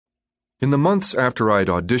In the months after I'd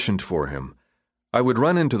auditioned for him, I would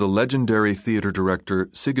run into the legendary theater director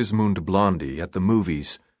Sigismund Blondie at the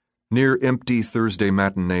movies, near empty Thursday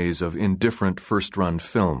matinees of indifferent first-run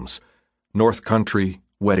films, North Country,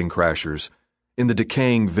 Wedding Crashers, in the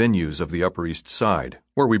decaying venues of the Upper East Side,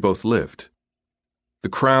 where we both lived. The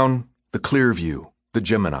Crown, the Clearview, the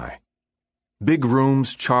Gemini. Big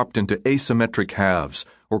rooms chopped into asymmetric halves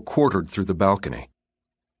or quartered through the balcony.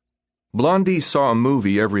 Blondie saw a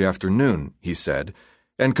movie every afternoon, he said,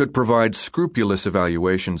 and could provide scrupulous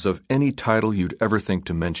evaluations of any title you'd ever think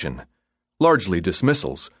to mention. Largely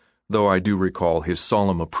dismissals, though I do recall his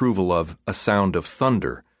solemn approval of A Sound of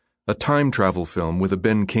Thunder, a time travel film with a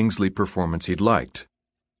Ben Kingsley performance he'd liked.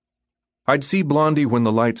 I'd see Blondie when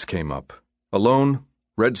the lights came up, alone,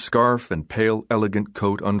 red scarf and pale, elegant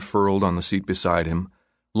coat unfurled on the seat beside him,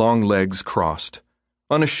 long legs crossed,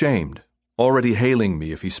 unashamed, already hailing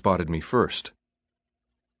me if he spotted me first.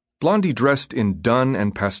 Blondie dressed in dun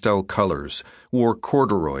and pastel colors, wore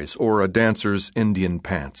corduroys or a dancer's Indian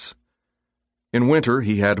pants. In winter,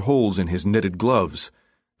 he had holes in his knitted gloves,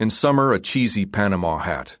 in summer a cheesy Panama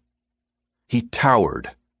hat. He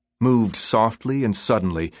towered, moved softly and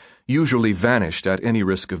suddenly, usually vanished at any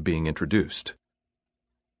risk of being introduced.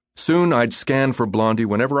 Soon I'd scan for Blondie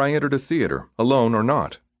whenever I entered a theater, alone or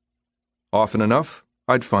not. Often enough,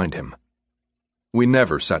 I'd find him. We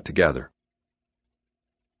never sat together.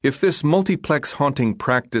 If this multiplex haunting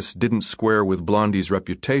practice didn't square with Blondie's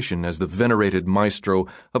reputation as the venerated maestro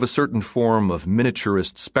of a certain form of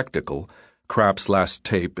miniaturist spectacle, Krapp's last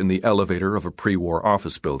tape in the elevator of a pre-war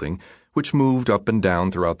office building, which moved up and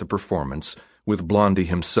down throughout the performance, with Blondie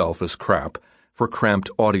himself as Krapp, for cramped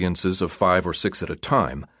audiences of 5 or 6 at a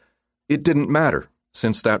time, it didn't matter,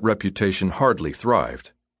 since that reputation hardly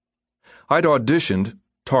thrived. I'd auditioned,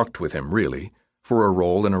 talked with him really, for a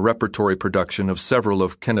role in a repertory production of several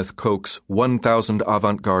of Kenneth Koch's 1,000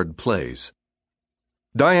 avant-garde plays.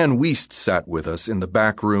 Diane Wiest sat with us in the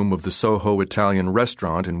back room of the Soho Italian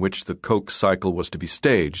restaurant in which the Koch cycle was to be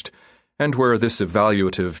staged, and where this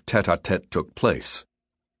evaluative tete-a-tete took place.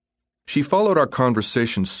 She followed our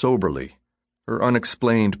conversation soberly, her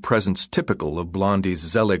unexplained presence typical of Blondie's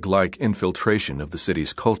Zelig-like infiltration of the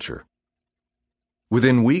city's culture.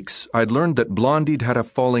 Within weeks, I'd learned that Blondie'd had a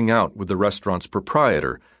falling out with the restaurant's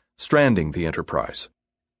proprietor, stranding the enterprise.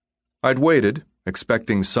 I'd waited,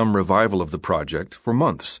 expecting some revival of the project, for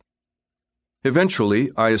months. Eventually,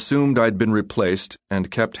 I assumed I'd been replaced and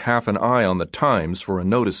kept half an eye on the Times for a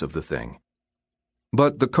notice of the thing.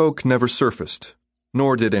 But the Koch never surfaced,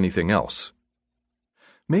 nor did anything else.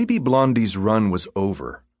 Maybe Blondie's run was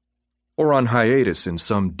over, or on hiatus in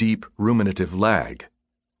some deep, ruminative lag.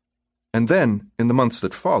 And then, in the months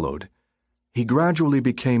that followed, he gradually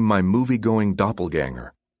became my movie-going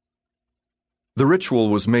doppelganger. The ritual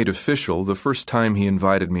was made official the first time he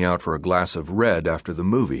invited me out for a glass of red after the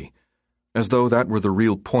movie, as though that were the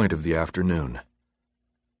real point of the afternoon.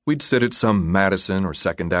 We'd sit at some Madison or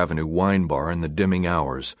Second Avenue wine bar in the dimming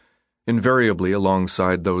hours, invariably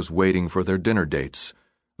alongside those waiting for their dinner dates,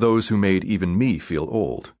 those who made even me feel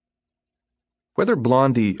old. Whether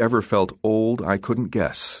Blondie ever felt old, I couldn't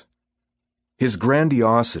guess. His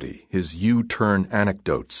grandiosity, his U-turn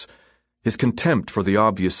anecdotes, his contempt for the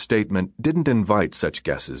obvious statement didn't invite such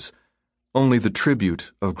guesses, only the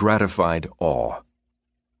tribute of gratified awe.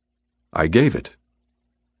 I gave it.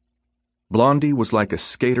 Blondie was like a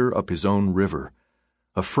skater up his own river,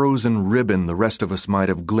 a frozen ribbon the rest of us might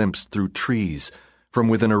have glimpsed through trees from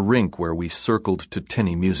within a rink where we circled to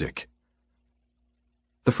tinny music.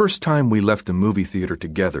 The first time we left a movie theater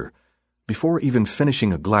together, before even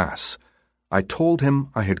finishing a glass, I told him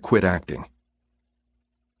I had quit acting.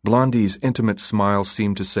 Blondie's intimate smile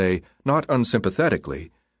seemed to say, not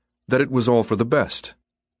unsympathetically, that it was all for the best.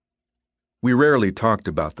 We rarely talked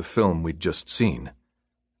about the film we'd just seen.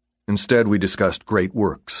 Instead, we discussed great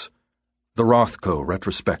works, the Rothko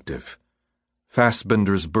retrospective,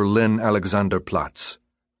 Fassbinder's Berlin Alexanderplatz,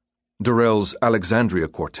 Durrell's Alexandria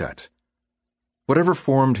Quartet, whatever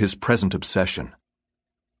formed his present obsession.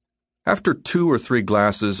 After 2 or 3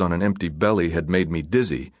 glasses on an empty belly had made me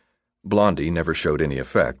dizzy, Blondie never showed any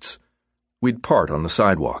effects, we'd part on the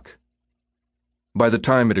sidewalk. By the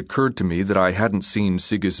time it occurred to me that I hadn't seen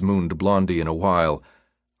Sigismund Blondie in a while,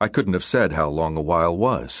 I couldn't have said how long a while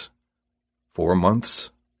was. 4 months?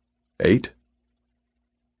 8?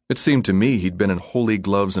 It seemed to me he'd been in holy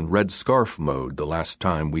gloves and red scarf mode the last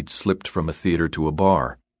time we'd slipped from a theater to a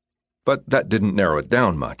bar. But that didn't narrow it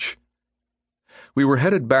down much. We were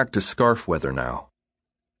headed back to scarf weather now.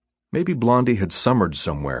 Maybe Blondie had summered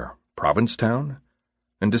somewhere, Provincetown,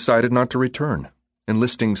 and decided not to return.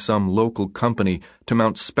 enlisting some local company to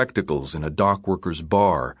mount spectacles in a dockworker's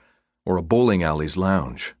bar or a bowling alley's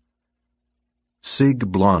lounge.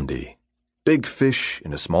 Sig Blondie, big fish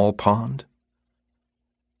in a small pond?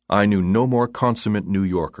 I knew no more consummate New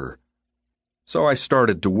Yorker, so I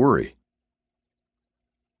started to worry.